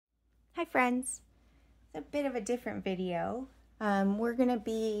Hi friends, it's a bit of a different video. We're going to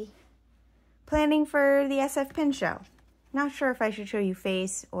be planning for the SF Pin Show. Not sure if I should show you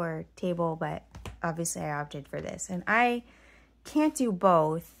face or table, but obviously I opted for this. And I can't do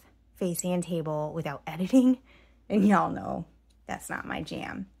both face and table without editing, and y'all know that's not my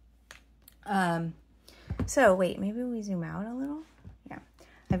jam. So wait, maybe we zoom out a little? Yeah.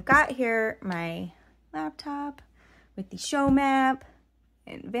 I've got here my laptop with the show map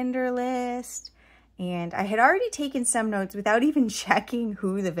and vendor list, and I had already taken some notes without even checking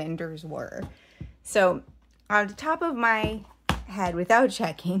who the vendors were. So on the top of my head, without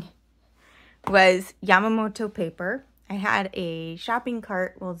checking, was Yamamoto paper. I had a shopping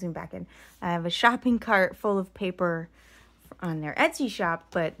cart, we'll zoom back in. I have a shopping cart full of paper on their Etsy shop,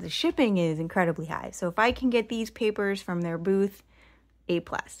 but the shipping is incredibly high. So if I can get these papers from their booth, A+.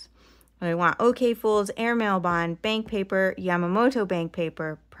 I want OK Fools, Airmail Bond, bank paper, Yamamoto bank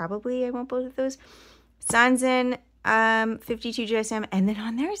paper. Probably I want both of those. Sanzen 52 GSM. And then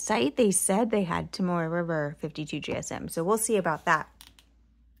on their site, they said they had Tomoe River 52 GSM. So we'll see about that.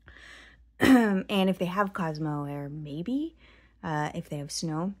 And if they have Cosmo Air, maybe. If they have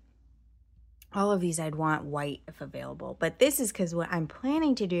snow. All of these I'd want white if available. But this is because what I'm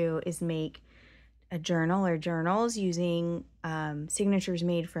planning to do is make a journal or journals using signatures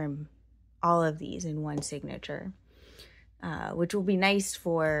made from all of these in one signature, which will be nice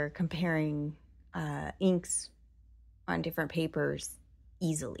for comparing inks on different papers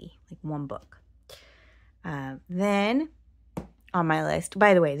easily, like one book. Then on my list,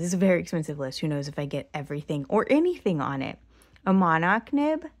 by the way, this is a very expensive list. Who knows if I get everything or anything on it. A monarch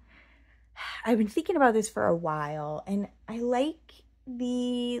nib. I've been thinking about this for a while, and I like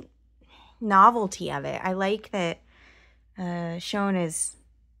the novelty of it. I like that shown as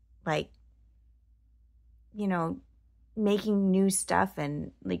like, you know, making new stuff,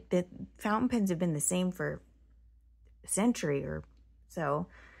 and like the fountain pens have been the same for a century or so.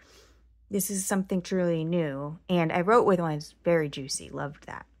 This is something truly new, and I wrote with one. It's very juicy. Loved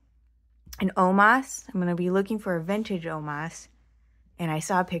that. An Omas. I'm going to be looking for a vintage Omas, and I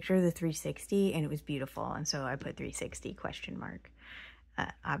saw a picture of the 360 and it was beautiful, and so I put 360 ?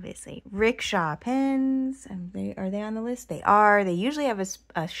 Obviously. Rickshaw pens. Are they on the list? They are. They usually have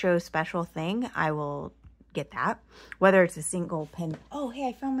a show special thing. I will get that. Whether it's a single pen. Oh, hey,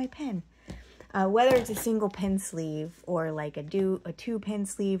 I found my pen. Whether it's a single pen sleeve or like a two pen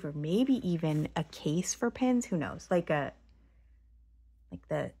sleeve, or maybe even a case for pens. Who knows? Like the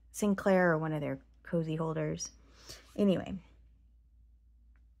Sinclair or one of their cozy holders. Anyway.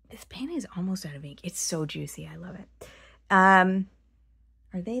 This pen is almost out of ink. It's so juicy. I love it. Are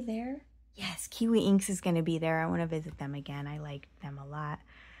they there? Yes, Kiwi Inks is going to be there. I want to visit them again. I like them a lot.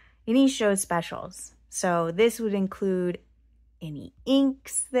 Any show specials. So this would include any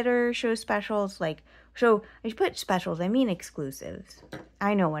inks that are show specials. Like, so I should put specials. I mean exclusives.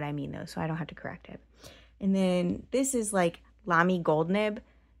 I know what I mean though, so I don't have to correct it. And then this is like Lamy Gold Nib.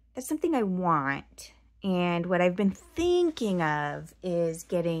 That's something I want. And what I've been thinking of is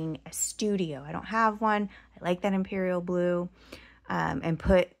getting a studio. I don't have one. I like that imperial blue, and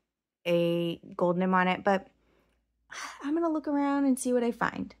put a gold nib on it. But I'm going to look around and see what I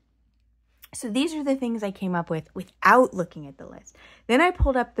find. So these are the things I came up with without looking at the list. Then I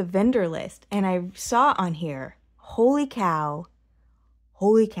pulled up the vendor list and I saw on here, holy cow,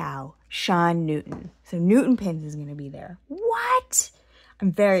 Sean Newton. So Newton Pins is going to be there. What?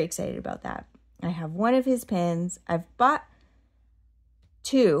 I'm very excited about that. I have one of his pins. I've bought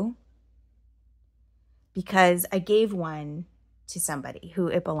two because I gave one to somebody who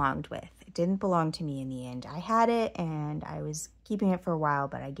it belonged with. It didn't belong to me in the end. I had it and I was keeping it for a while,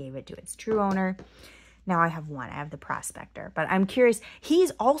 but I gave it to its true owner. Now I have one. I have the Prospector. But I'm curious.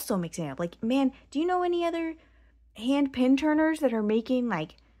 He's also mixing it up. Like, man, do you know any other hand pin turners that are making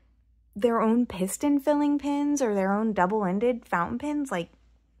like their own piston filling pins or their own double-ended fountain pins? Like,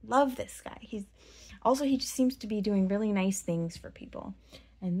 love this guy. He just seems to be doing really nice things for people.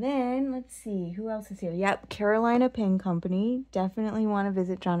 And then let's see who else is here. Yep, Carolina Pin Company. Definitely want to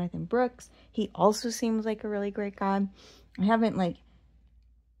visit Jonathan Brooks. He also seems like a really great guy. I haven't like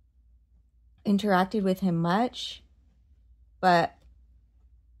interacted with him much, but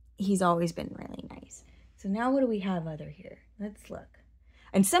he's always been really nice. So now what do we have other here? Let's look.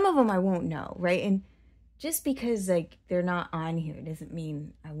 And some of them I won't know, right? And just because like they're not on here doesn't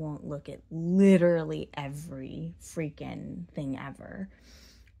mean I won't look at literally every freaking thing ever.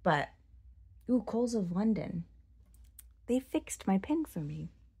 But, ooh, Coles of London. They fixed my pen for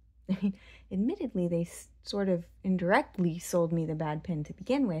me. I mean, admittedly, they sort of indirectly sold me the bad pen to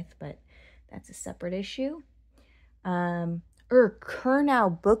begin with, but that's a separate issue.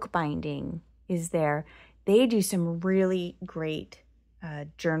 Kurnow Bookbinding is there. They do some really great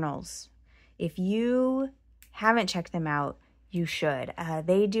journals. If you haven't checked them out, you should.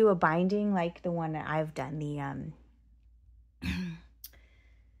 They do a binding like the one that I've done,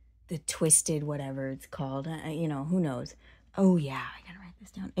 the twisted whatever it's called. You know, who knows? Oh yeah, I gotta write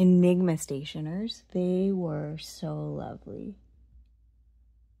this down. Enigma Stationers. They were so lovely.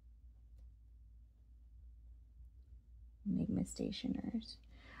 Enigma Stationers.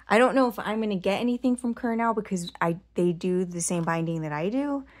 I don't know if I'm going to get anything from Kurnow because they do the same binding that I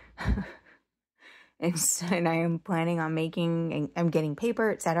do. and I am planning on making, and I'm getting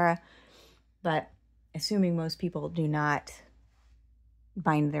paper, etc. But assuming most people do not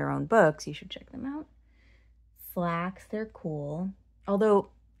bind their own books, you should check them out. Flax, they're cool. Although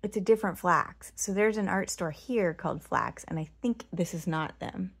it's a different Flax. So there's an art store here called Flax, and I think this is not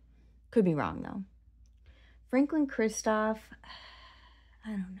them. Could be wrong though. Franklin Christoph, I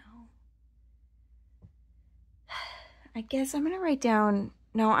don't know. I guess I'm going to write down,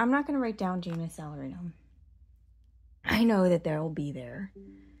 no, I'm not going to write down Gina Salarino. I know that they'll be there.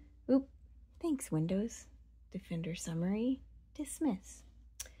 Oop, thanks Windows. Defender summary, dismiss.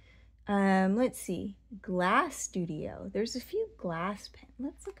 Let's see, Glass Studio. There's a few glass pens.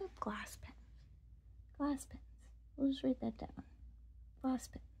 Let's look up glass pens. Glass pens. We'll just write that down. Glass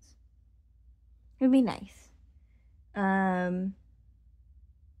pens. It would be nice.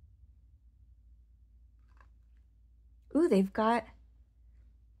 Ooh, they've got,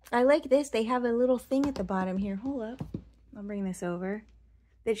 I like this. They have a little thing at the bottom here. Hold up. I'll bring this over.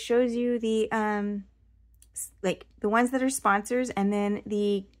 That shows you the, like the ones that are sponsors and then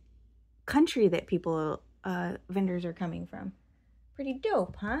the country that people, vendors are coming from. Pretty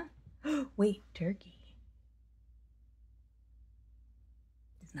dope, huh? Wait, Turkey.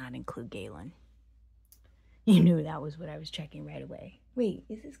 Does not include Galen. You knew that was what I was checking right away. Wait,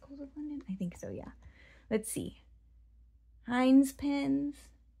 is this Cold of London? I think so, yeah. Let's see. Heinz pens.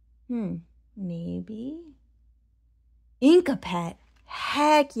 Maybe. Inkapet.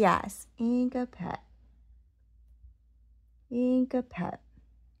 Heck yes. Inkapet. Inkapet.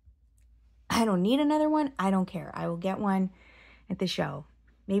 I don't need another one. I don't care. I will get one at the show.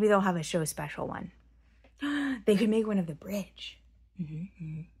 Maybe they'll have a show special one. They could make one of the bridge.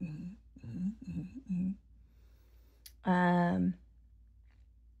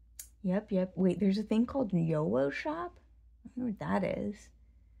 Yep. Wait, there's a thing called Yowo Shop. I don't know what that is.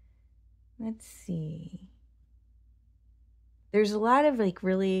 Let's see. There's a lot of like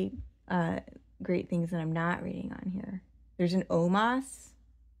really great things that I'm not reading on here. There's an Omos.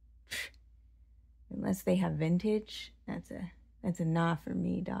 Unless they have vintage, that's a nah for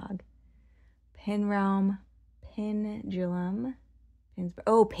me, dog. Pen Realm, Pendulum, pins.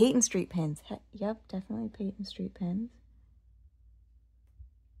 Oh, Peyton Street pens. Yep, definitely Peyton Street pens.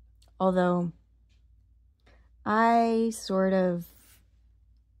 Although I sort of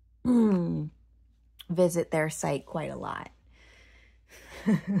visit their site quite a lot.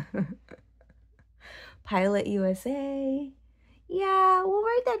 Pilot USA. Yeah, we'll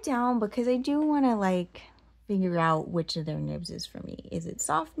write that down because I do want to like figure out which of their nibs is for me. Is it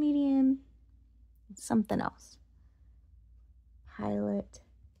soft, medium? It's something else. Pilot.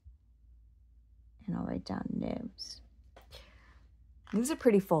 And I'll write down nibs. This is a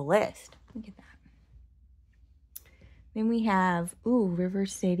pretty full list. Look at that. Then we have, ooh, River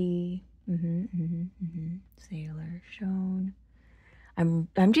City. Sailor Shown. I'm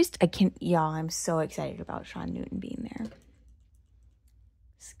so excited about Sean Newton being there.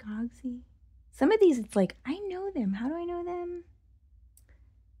 Skogsy. Some of these, it's like, I know them. How do I know them?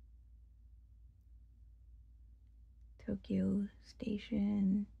 Tokyo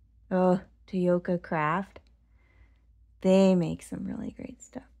Station. Oh, Toyoka Craft. They make some really great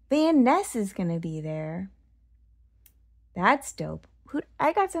stuff. Van Ness is going to be there. That's dope.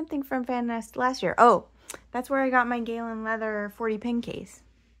 I got something from Van Ness last year. Oh, that's where I got my Galen Leather 40 pin case.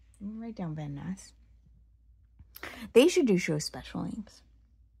 I'll write down Van Ness. They should do show special inks.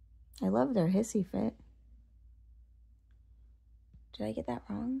 I love their hissy fit. Did I get that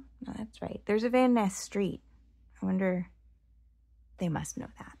wrong? No, that's right. There's a Van Ness Street. I wonder, they must know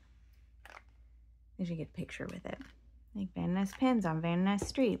that. They should get a picture with it. Like Van Ness pins on Van Ness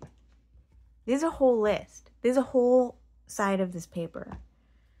Street. There's a whole list. There's a whole side of this paper.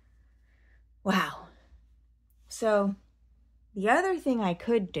 Wow. So the other thing I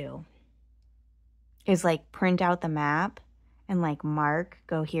could do is like print out the map and like mark,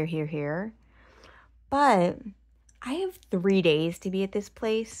 go here, here, here. But I have 3 days to be at this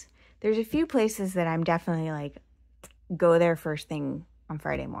place. There's a few places that I'm definitely like, go there first thing on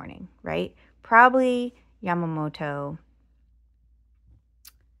Friday morning, right? Probably Yamamoto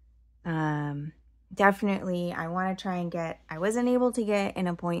definitely, I want to try and I wasn't able to get an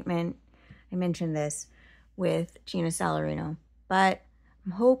appointment, I mentioned this, with Gina Salarino, but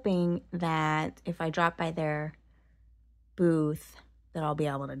I'm hoping that if I drop by their booth, that I'll be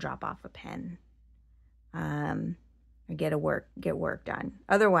able to drop off a pen, or get work done.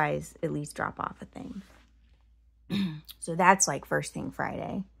 Otherwise, at least drop off a thing. So that's like first thing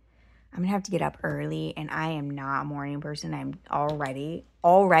Friday. I'm gonna have to get up early, and I am not a morning person. I'm already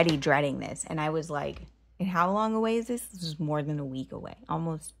dreading this. And I was like, and how long away is this? This is more than a week away.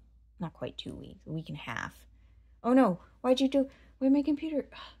 Almost, not quite 2 weeks, a week and a half. Oh no, where'd my computer?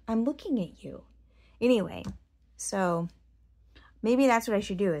 I'm looking at you. Anyway, so maybe that's what I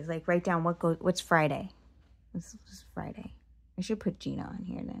should do, is like write down what's Friday. This is Friday. I should put Gina on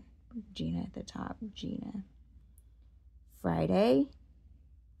here then. Gina at the top. Gina. Friday.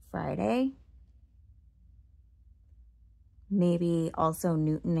 Maybe also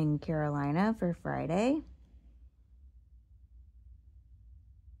Newton and Carolina for Friday.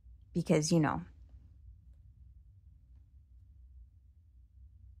 Because, you know,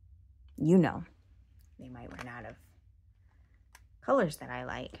 they might run out of colors that I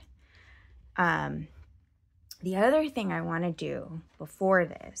like. The other thing I want to do before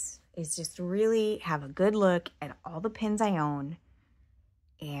this is just really have a good look at all the pins I own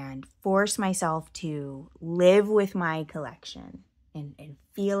and force myself to live with my collection and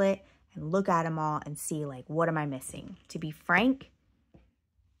feel it and look at them all and see, like, what am I missing? To be frank,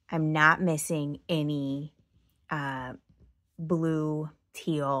 I'm not missing any blue,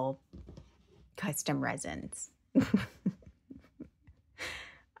 teal custom resins.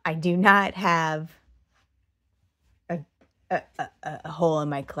 I do not have a hole in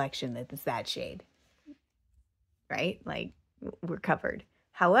my collection that's that shade, right? Like, we're covered.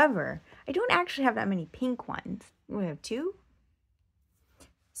 However, I don't actually have that many pink ones. We have 2.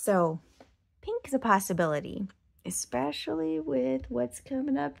 So pink is a possibility, especially with what's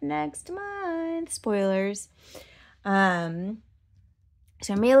coming up next month. Spoilers. So I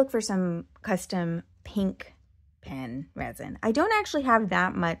may look for some custom pink pen resin. I don't actually have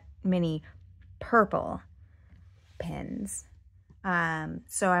that many purple pens.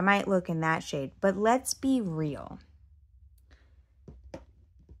 So I might look in that shade. But let's be real.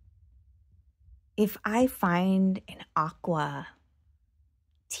 If I find an aqua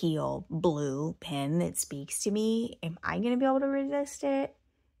teal blue pen that speaks to me, am I going to be able to resist it?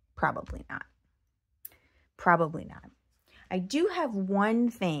 Probably not. Probably not. I do have one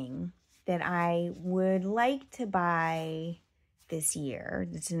thing that I would like to buy this year.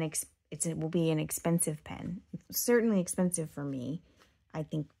 It will be an expensive pen. It's certainly expensive for me. I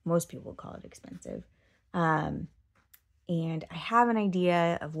think most people would call it expensive. And I have an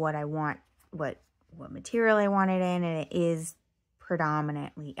idea of what I want, what material I want it in, and it is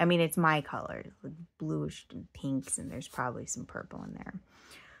predominantly, I mean, it's my colors, like bluish and pinks, and there's probably some purple in there.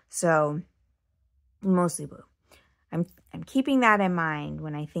 So mostly blue. I'm keeping that in mind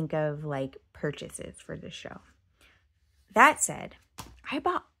when I think of like purchases for the show. That said, I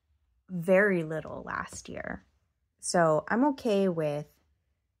bought very little last year. So I'm okay with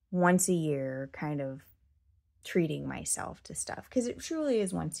once a year kind of treating myself to stuff, because it truly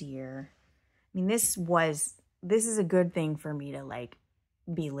is once a year. I mean, this is a good thing for me to like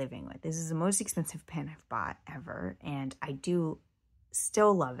be living with. This is the most expensive pen I've bought ever, and I do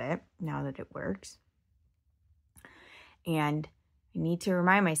still love it now that it works. And I need to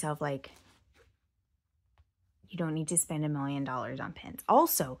remind myself, like, you don't need to spend $1 million on pens.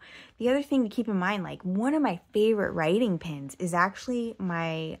 Also, the other thing to keep in mind, like, one of my favorite writing pens is actually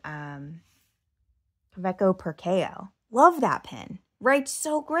my Kaweco Perkeo. Love that pen. Writes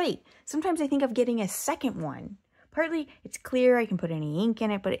so great. Sometimes I think of getting a second one. Partly, it's clear, I can put any ink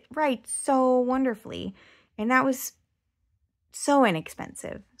in it, but it writes so wonderfully. And that was so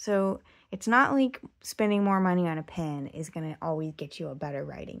inexpensive. So it's not like spending more money on a pen is going to always get you a better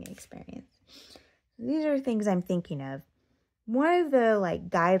writing experience. These are things I'm thinking of. One of the like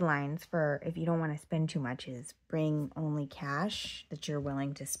guidelines for if you don't want to spend too much is bring only cash that you're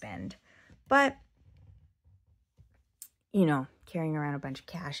willing to spend. But, you know, carrying around a bunch of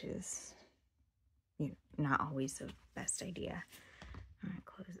cash is not always the best idea. All right,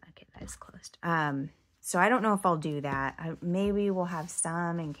 close. Okay, that's closed. So I don't know if I'll do that. Maybe we'll have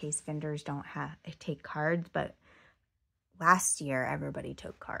some in case vendors don't take cards, but last year everybody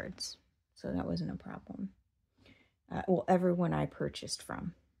took cards, so that wasn't a problem. Well, everyone I purchased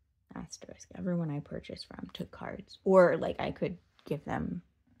from, asterisk, everyone I purchased from took cards, or like I could give them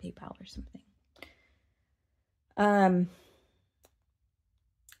PayPal or something.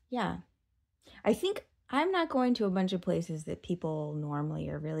 Yeah, I think I'm not going to a bunch of places that people normally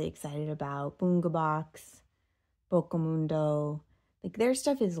are really excited about. Boonga Box, Bocamundo. Like, their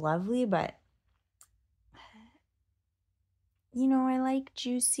stuff is lovely, but, you know, I like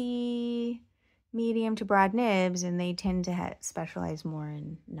juicy, medium to broad nibs, and they tend to specialize more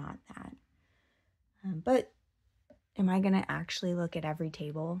in not that. But am I going to actually look at every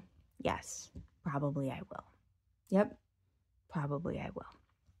table? Yes, probably I will. Yep, probably I will.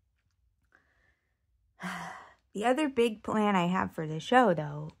 The other big plan I have for the show,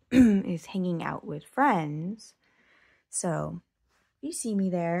 though, is hanging out with friends. So, if you see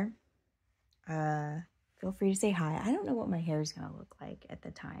me there, feel free to say hi. I don't know what my hair is going to look like at the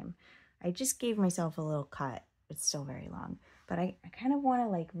time. I just gave myself a little cut. It's still very long. But I kind of want to,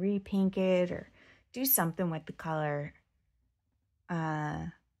 like, repink it or do something with the color. So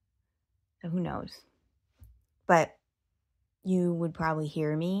who knows? But you would probably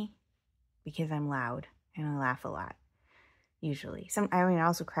hear me because I'm loud and I laugh a lot, usually. I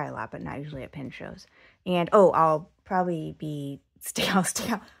also cry a lot, but not usually at pin shows. And, I'll probably be,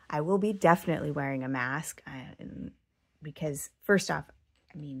 I will be definitely wearing a mask because, first off,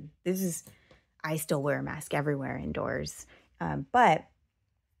 I mean, I still wear a mask everywhere indoors. But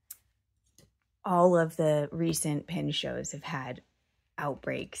all of the recent pin shows have had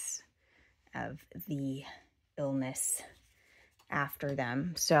outbreaks of the illness after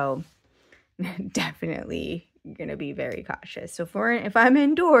them. So definitely going to be very cautious. So if I'm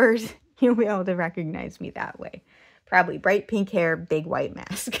indoors, you'll be able to recognize me that way. Probably bright pink hair, big white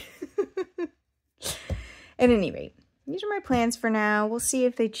mask. At any rate, these are my plans for now. We'll see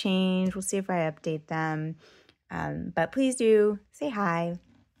if they change. We'll see if I update them. But please do say hi.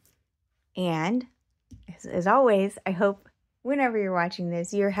 And as always, I hope whenever you're watching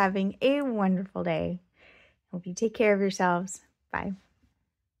this, you're having a wonderful day. Hope you take care of yourselves. Bye.